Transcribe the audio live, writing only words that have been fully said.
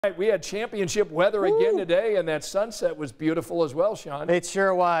Right, we had championship weather again today, and that sunset was beautiful as well, Sean. It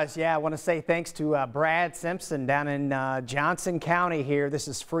sure was. Yeah, I want to say thanks to Brad Simpson down in Johnson County here. This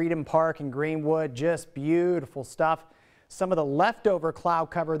is Freedom Park in Greenwood. Just beautiful stuff. Some of the leftover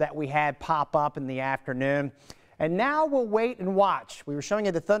cloud cover that we had pop up in the afternoon. And now we'll wait and watch. We were showing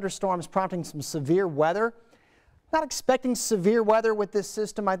you the thunderstorms prompting some severe weather. Not expecting severe weather with this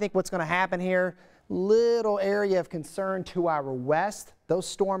system. I think what's going to happen here, little area of concern to our west. Those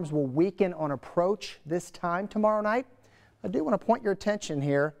storms will weaken on approach this time tomorrow night. I do want to point your attention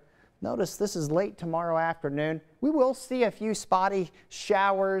here. Notice this is late tomorrow afternoon. We will see a few spotty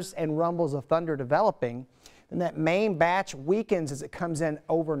showers and rumbles of thunder developing. And that main batch weakens as it comes in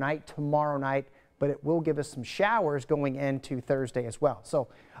overnight tomorrow night, but it will give us some showers going into Thursday as well. So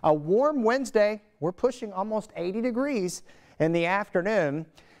a warm Wednesday. We're pushing almost 80 degrees in the afternoon.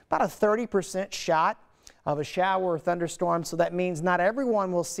 About a 30% shot of a shower or thunderstorm, so that means not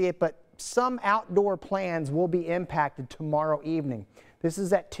everyone will see it, but some outdoor plans will be impacted tomorrow evening. This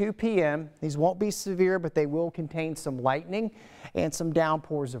is at 2 p.m. These won't be severe, but they will contain some lightning and some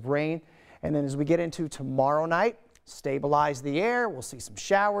downpours of rain. And then as we get into tomorrow night, stabilize the air. We'll see some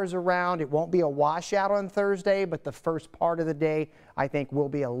showers around. It won't be a washout on Thursday, but the first part of the day, I think, will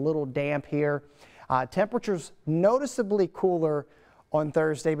be a little damp here. Temperatures noticeably cooler on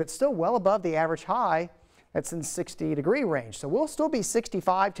Thursday, but still well above the average high. That's in 60-degree range. So we'll still be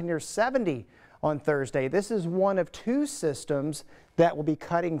 65 to near 70 on Thursday. This is one of two systems that will be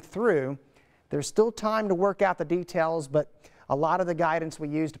cutting through. There's still time to work out the details, but a lot of the guidance we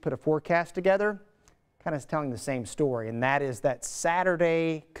use to put a forecast together kind of is telling the same story, and that is that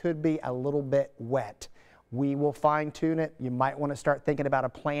Saturday could be a little bit wet. We will fine tune it. You might want to start thinking about a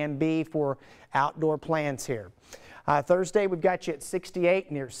plan B for outdoor plans here. Thursday, we've got you at 68,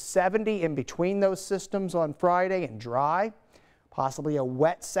 near 70 in between those systems on Friday, and dry. Possibly a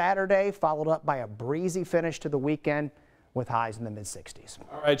wet Saturday, followed up by a breezy finish to the weekend with highs in the mid-60s.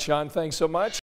 All right, Sean, thanks so much.